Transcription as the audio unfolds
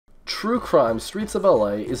True Crime Streets of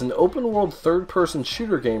LA is an open-world third-person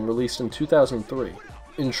shooter game released in 2003.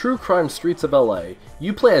 In True Crime Streets of LA,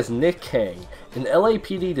 you play as Nick Kang, an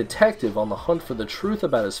LAPD detective on the hunt for the truth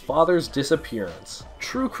about his father's disappearance.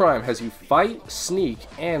 True Crime has you fight, sneak,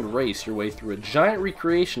 and race your way through a giant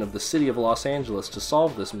recreation of the city of Los Angeles to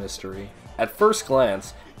solve this mystery. At first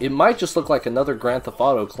glance, it might just look like another Grand Theft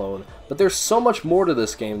Auto clone, but there's so much more to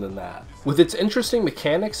this game than that. With its interesting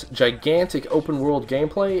mechanics, gigantic open-world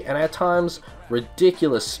gameplay, and at times,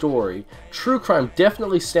 ridiculous story, True Crime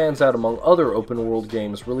definitely stands out among other open-world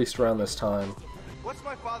games released around this time. What's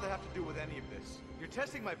my father have to do with any of this? You're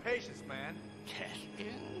testing my patience, man.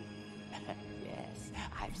 Testing? Yes,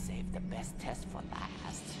 I've saved the best test for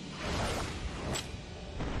last.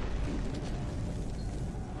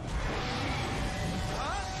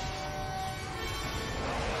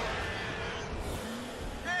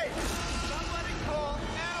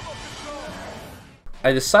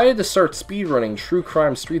 I decided to start speedrunning True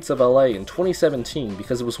Crime Streets of LA in 2017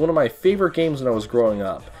 because it was one of my favorite games when I was growing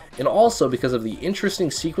up, and also because of the interesting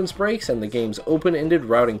sequence breaks and the game's open-ended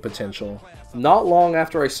routing potential. Not long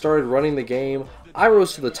after I started running the game, I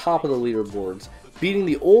rose to the top of the leaderboards, beating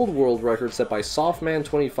the old world record set by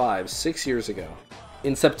Softman25 6 years ago.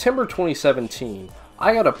 In September 2017,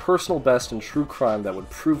 I got a personal best in True Crime that would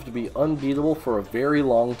prove to be unbeatable for a very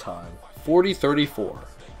long time, 40:34.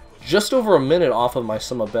 Just over a minute off of my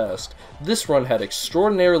summer best, this run had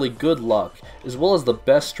extraordinarily good luck, as well as the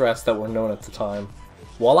best strats that were known at the time.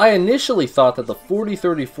 While I initially thought that the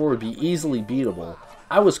 40:34 would be easily beatable,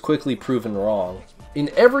 I was quickly proven wrong.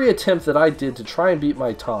 In every attempt that I did to try and beat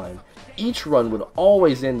my time, each run would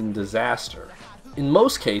always end in disaster. In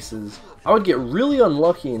most cases, I would get really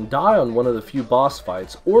unlucky and die on one of the few boss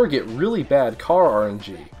fights, or get really bad car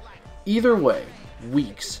RNG. Either way,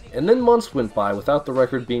 weeks, and then months went by without the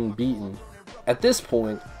record being beaten. At this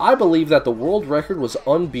point, I believed that the world record was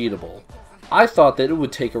unbeatable. I thought that it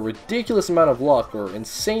would take a ridiculous amount of luck or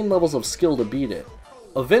insane levels of skill to beat it.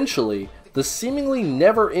 Eventually, the seemingly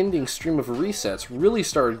never-ending stream of resets really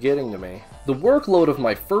started getting to me. The workload of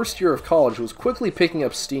my first year of college was quickly picking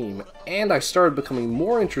up steam, and I started becoming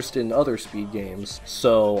more interested in other speed games,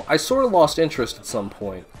 so I sort of lost interest at some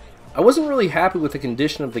point. I wasn't really happy with the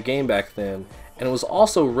condition of the game back then, and it was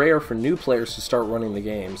also rare for new players to start running the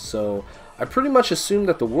game, so I pretty much assumed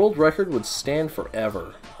that the world record would stand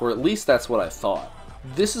forever, or at least that's what I thought.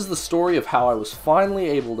 This is the story of how I was finally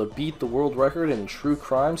able to beat the world record in True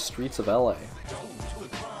Crime Streets of LA.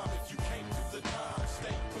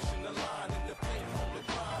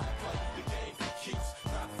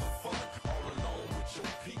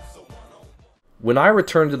 When I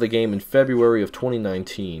returned to the game in February of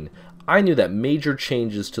 2019, I knew that major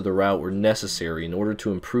changes to the route were necessary in order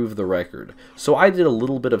to improve the record, so I did a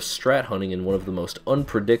little bit of strat hunting in one of the most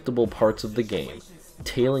unpredictable parts of the game,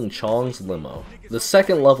 tailing Chong's limo. The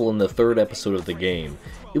second level in the third episode of the game,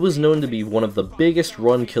 it was known to be one of the biggest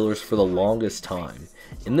run killers for the longest time.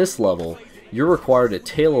 In this level, you're required to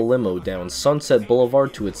tail a limo down Sunset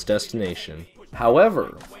Boulevard to its destination.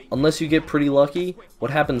 However, unless you get pretty lucky, what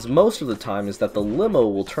happens most of the time is that the limo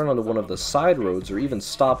will turn onto one of the side roads or even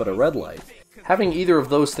stop at a red light. Having either of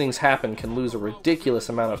those things happen can lose a ridiculous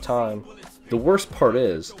amount of time. The worst part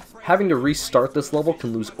is, having to restart this level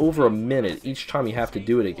can lose over a minute each time you have to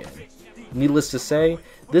do it again. Needless to say,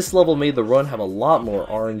 this level made the run have a lot more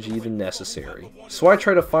RNG than necessary, so I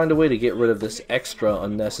tried to find a way to get rid of this extra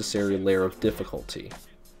unnecessary layer of difficulty.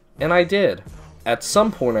 And I did. At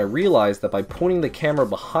some point I realized that by pointing the camera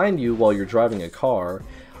behind you while you're driving a car,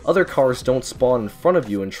 other cars don't spawn in front of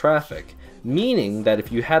you in traffic, meaning that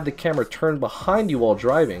if you had the camera turned behind you while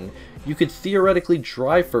driving, you could theoretically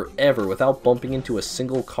drive forever without bumping into a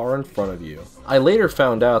single car in front of you. I later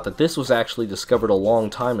found out that this was actually discovered a long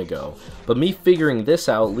time ago, but me figuring this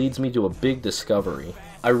out leads me to a big discovery.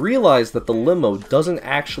 I realized that the limo doesn't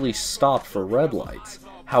actually stop for red lights.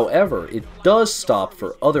 However, it does stop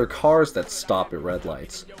for other cars that stop at red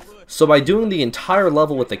lights. So by doing the entire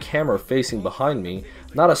level with the camera facing behind me,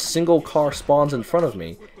 not a single car spawns in front of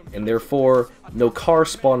me, and therefore, no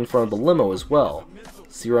cars spawn in front of the limo as well.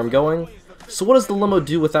 See where I'm going? So what does the limo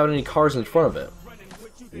do without any cars in front of it?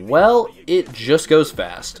 Well, it just goes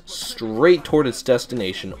fast, straight toward its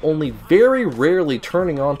destination, only very rarely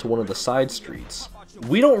turning onto one of the side streets.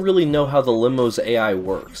 We don't really know how the limo's AI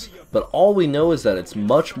works, but all we know is that it's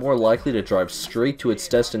much more likely to drive straight to its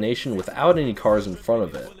destination without any cars in front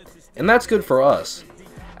of it. And that's good for us.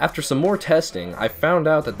 After some more testing, I found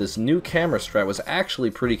out that this new camera strat was actually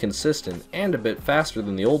pretty consistent and a bit faster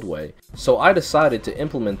than the old way, so I decided to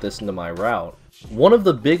implement this into my route. One of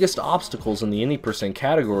the biggest obstacles in the any%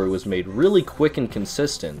 category was made really quick and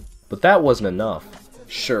consistent. But that wasn't enough.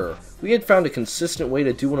 Sure, we had found a consistent way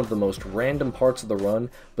to do one of the most random parts of the run,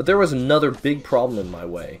 but there was another big problem in my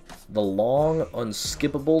way. The long,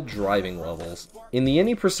 unskippable driving levels. In the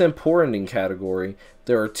any percent poor ending category,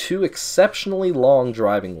 there are two exceptionally long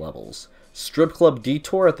driving levels. Strip Club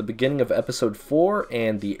Detour at the beginning of Episode 4,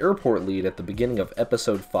 and the Airport Lead at the beginning of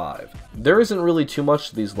Episode 5. There isn't really too much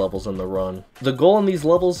to these levels in the run. The goal in these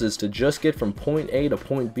levels is to just get from point A to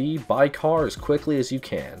point B by car as quickly as you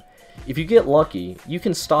can. If you get lucky, you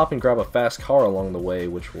can stop and grab a fast car along the way,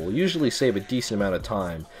 which will usually save a decent amount of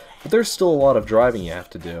time, but there's still a lot of driving you have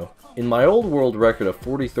to do. In my old world record of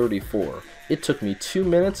 40:34, it took me 2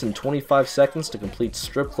 minutes and 25 seconds to complete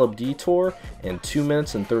Strip Club Detour and 2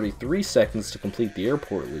 minutes and 33 seconds to complete the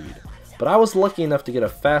Airport Lead. But I was lucky enough to get a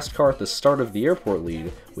fast car at the start of the Airport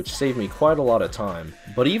Lead, which saved me quite a lot of time.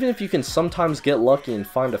 But even if you can sometimes get lucky and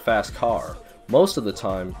find a fast car, most of the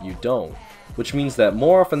time you don't, which means that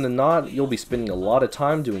more often than not, you'll be spending a lot of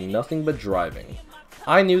time doing nothing but driving.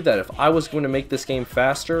 I knew that if I was going to make this game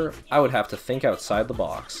faster, I would have to think outside the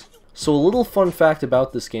box. So a little fun fact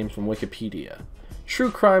about this game from Wikipedia.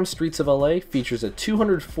 True Crime Streets of LA features a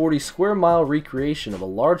 240 square mile recreation of a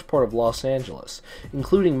large part of Los Angeles,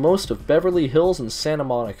 including most of Beverly Hills and Santa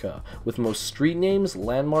Monica, with most street names,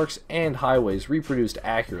 landmarks, and highways reproduced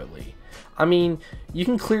accurately. I mean, you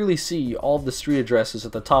can clearly see all of the street addresses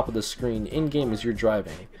at the top of the screen in-game as you're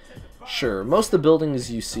driving. Sure, most of the buildings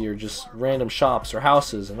you see are just random shops or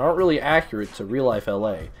houses and aren't really accurate to real-life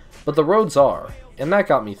LA, but the roads are, and that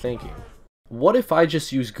got me thinking. What if I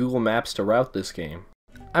just use Google Maps to route this game?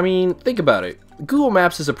 I mean, think about it. Google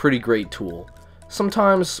Maps is a pretty great tool.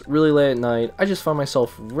 Sometimes, really late at night, I just find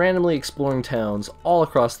myself randomly exploring towns all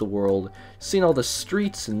across the world, seeing all the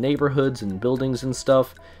streets and neighborhoods and buildings and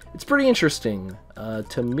stuff. It's pretty interesting,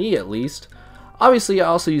 to me at least. Obviously, I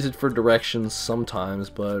also use it for directions sometimes,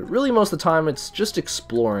 but really most of the time it's just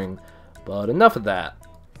exploring. But enough of that.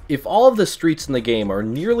 If all of the streets in the game are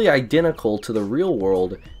nearly identical to the real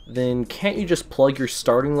world, then can't you just plug your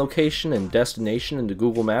starting location and destination into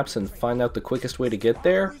Google Maps and find out the quickest way to get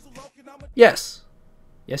there? Yes.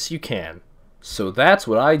 Yes, you can. So that's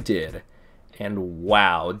what I did. And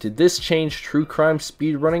wow, did this change true crime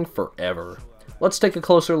speedrunning forever. Let's take a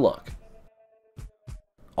closer look.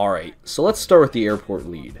 Alright, so let's start with the Airport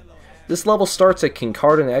Lead. This level starts at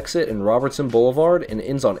Kincardine Exit and Robertson Boulevard and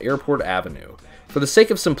ends on Airport Avenue. For the sake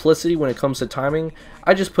of simplicity when it comes to timing,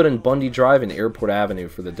 I just put in Bundy Drive and Airport Avenue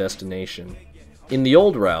for the destination. In the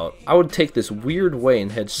old route, I would take this weird way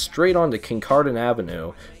and head straight onto Kincardine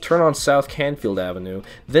Avenue, turn on South Canfield Avenue,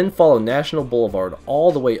 then follow National Boulevard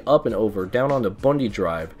all the way up and over down onto Bundy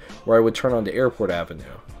Drive, where I would turn onto Airport Avenue.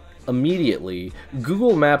 Immediately,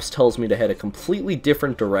 Google Maps tells me to head a completely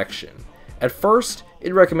different direction. At first,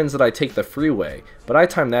 it recommends that I take the freeway, but I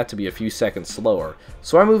timed that to be a few seconds slower,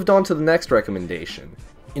 so I moved on to the next recommendation.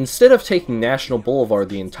 Instead of taking National Boulevard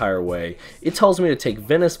the entire way, it tells me to take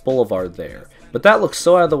Venice Boulevard there, but that looks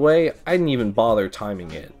so out of the way, I didn't even bother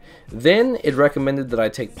timing it. Then, it recommended that I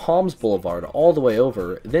take Palms Boulevard all the way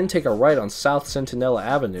over, then take a right on South Centinela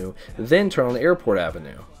Avenue, then turn on Airport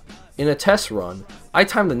Avenue. In a test run, I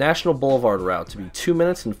timed the National Boulevard route to be 2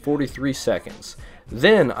 minutes and 43 seconds.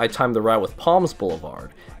 Then I timed the route with Palms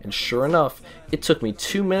Boulevard, and sure enough, it took me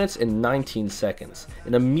 2 minutes and 19 seconds,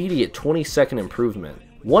 an immediate 20-second improvement.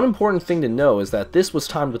 One important thing to know is that this was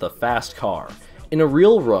timed with a fast car. In a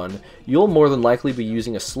real run, you'll more than likely be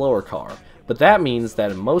using a slower car, but that means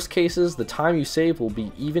that in most cases, the time you save will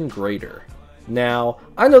be even greater. Now,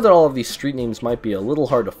 I know that all of these street names might be a little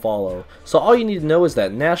hard to follow, so all you need to know is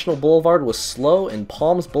that National Boulevard was slow and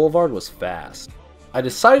Palms Boulevard was fast. I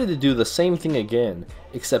decided to do the same thing again,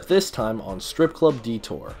 except this time on Strip Club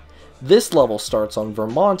Detour. This level starts on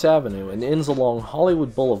Vermont Avenue and ends along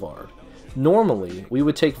Hollywood Boulevard. Normally, we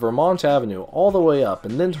would take Vermont Avenue all the way up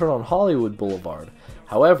and then turn on Hollywood Boulevard.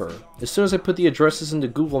 However, as soon as I put the addresses into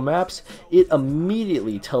Google Maps, it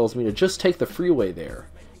immediately tells me to just take the freeway there.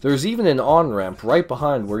 There's even an on-ramp right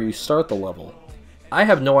behind where you start the level. I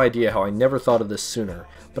have no idea how I never thought of this sooner,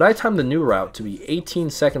 but I timed the new route to be 18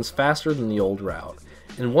 seconds faster than the old route.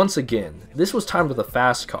 And once again, this was timed with a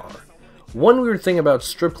fast car. One weird thing about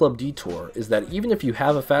Strip Club Detour is that even if you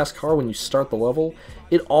have a fast car when you start the level,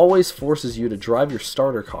 it always forces you to drive your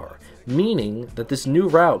starter car, meaning that this new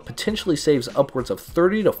route potentially saves upwards of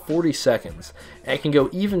 30 to 40 seconds, and it can go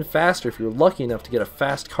even faster if you're lucky enough to get a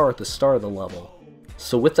fast car at the start of the level.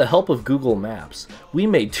 So with the help of Google Maps, we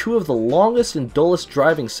made two of the longest and dullest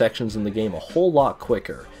driving sections in the game a whole lot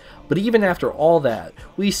quicker. But even after all that,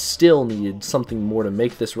 we still needed something more to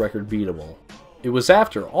make this record beatable. It was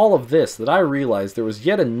after all of this that I realized there was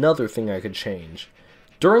yet another thing I could change.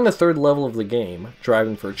 During the third level of the game,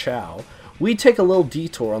 driving for Chow, we take a little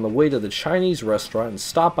detour on the way to the Chinese restaurant and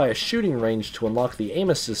stop by a shooting range to unlock the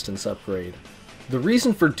aim assistance upgrade. The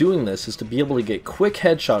reason for doing this is to be able to get quick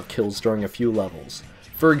headshot kills during a few levels.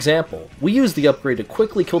 For example, we use the upgrade to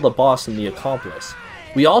quickly kill the boss and the accomplice.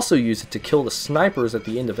 We also use it to kill the snipers at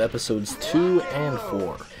the end of episodes 2 and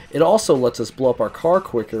 4. It also lets us blow up our car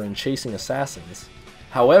quicker in chasing assassins.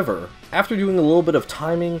 However, after doing a little bit of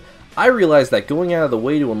timing, I realized that going out of the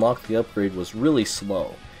way to unlock the upgrade was really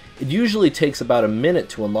slow. It usually takes about a minute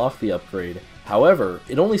to unlock the upgrade, however,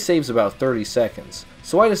 it only saves about 30 seconds,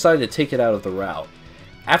 so I decided to take it out of the route.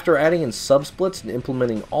 After adding in subsplits and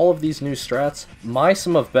implementing all of these new strats, my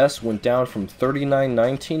sum of best went down from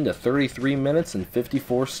 39:19 to 33 minutes and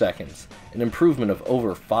 54 seconds, an improvement of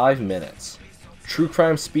over 5 minutes. True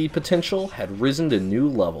crime speed potential had risen to new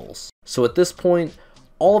levels. So at this point,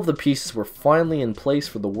 all of the pieces were finally in place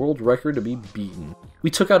for the world record to be beaten.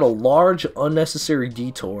 We took out a large, unnecessary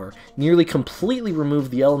detour, nearly completely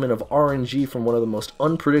removed the element of RNG from one of the most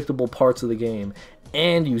unpredictable parts of the game,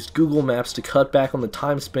 and used Google Maps to cut back on the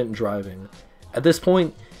time spent driving. At this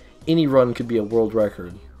point, any run could be a world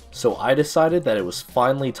record, so I decided that it was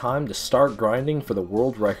finally time to start grinding for the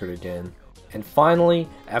world record again. And finally,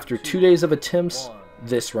 after 2 days of attempts,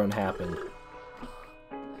 this run happened.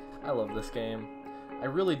 I love this game. I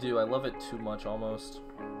really do. I love it too much almost.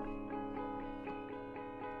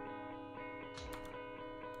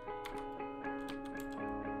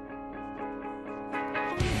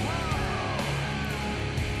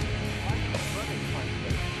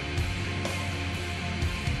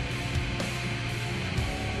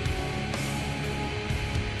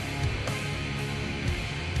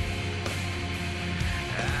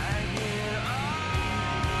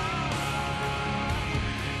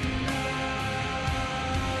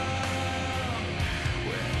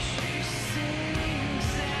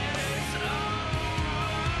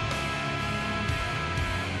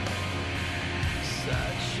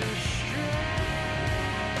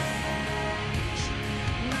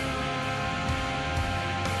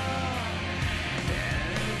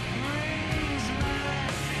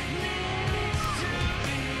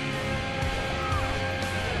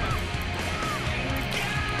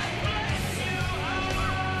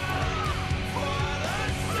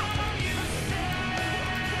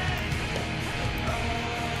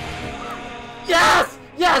 Yes!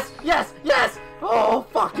 Yes! Yes! Yes! Oh,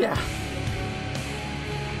 fuck yeah!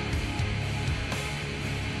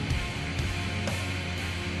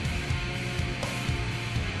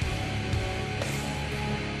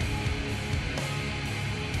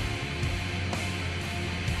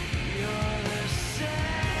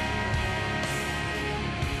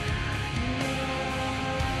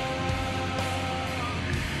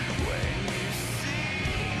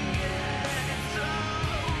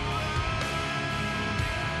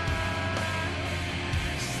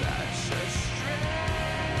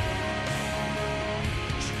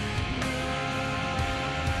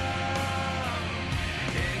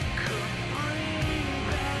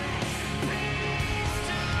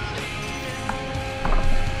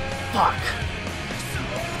 Fuck.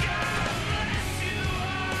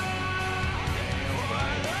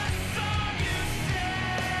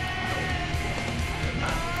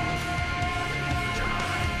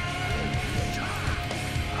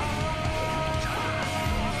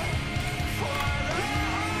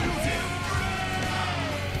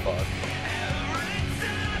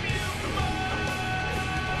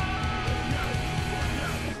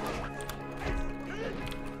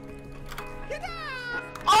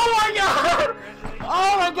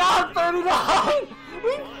 Oh my god, 39!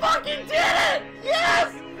 We fucking did it!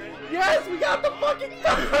 Yes! Yes, we got the fucking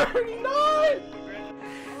 39!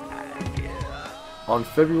 On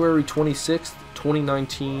February 26th,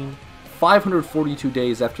 2019, 542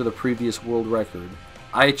 days after the previous world record,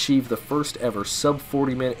 I achieved the first ever sub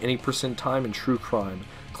 40 minute any percent time in true crime,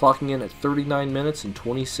 clocking in at 39 minutes and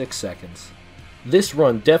 26 seconds. This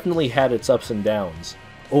run definitely had its ups and downs.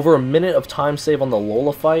 Over a minute of time save on the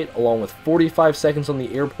Lola fight, along with 45 seconds on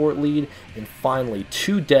the airport lead, and finally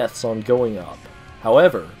 2 deaths on going up.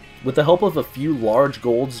 However, with the help of a few large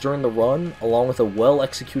golds during the run, along with a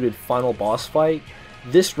well-executed final boss fight,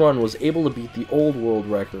 this run was able to beat the old world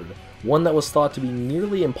record, one that was thought to be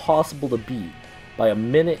nearly impossible to beat, by a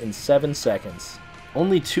minute and 7 seconds.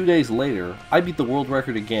 Only 2 days later, I beat the world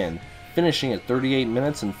record again, finishing at 38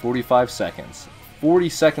 minutes and 45 seconds, 40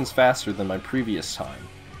 seconds faster than my previous time.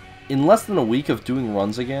 In less than a week of doing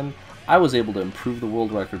runs again, I was able to improve the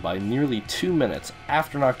world record by nearly 2 minutes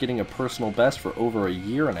after not getting a personal best for over a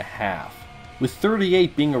year and a half. With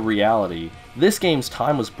 38 being a reality, this game's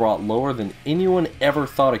time was brought lower than anyone ever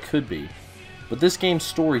thought it could be. But this game's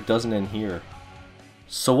story doesn't end here.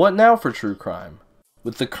 So what now for true crime?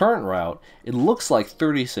 With the current route, it looks like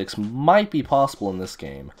 36 might be possible in this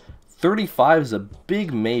game. 35 is a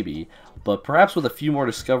big maybe, but perhaps with a few more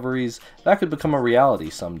discoveries, that could become a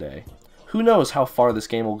reality someday. Who knows how far this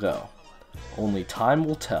game will go? Only time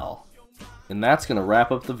will tell. And that's going to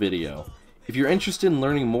wrap up the video. If you're interested in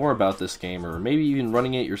learning more about this game, or maybe even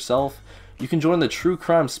running it yourself, you can join the True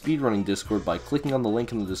Crime Speedrunning Discord by clicking on the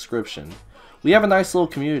link in the description. We have a nice little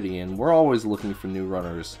community, and we're always looking for new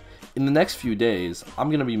runners. In the next few days, I'm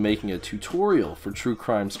going to be making a tutorial for True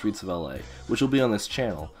Crime Streets of LA, which will be on this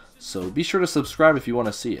channel, so be sure to subscribe if you want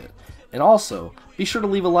to see it. And also, be sure to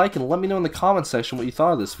leave a like and let me know in the comment section what you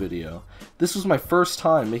thought of this video. This was my first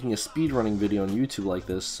time making a speedrunning video on YouTube like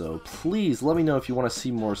this, so please let me know if you want to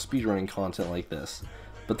see more speedrunning content like this.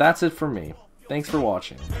 But that's it for me. Thanks for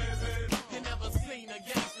watching.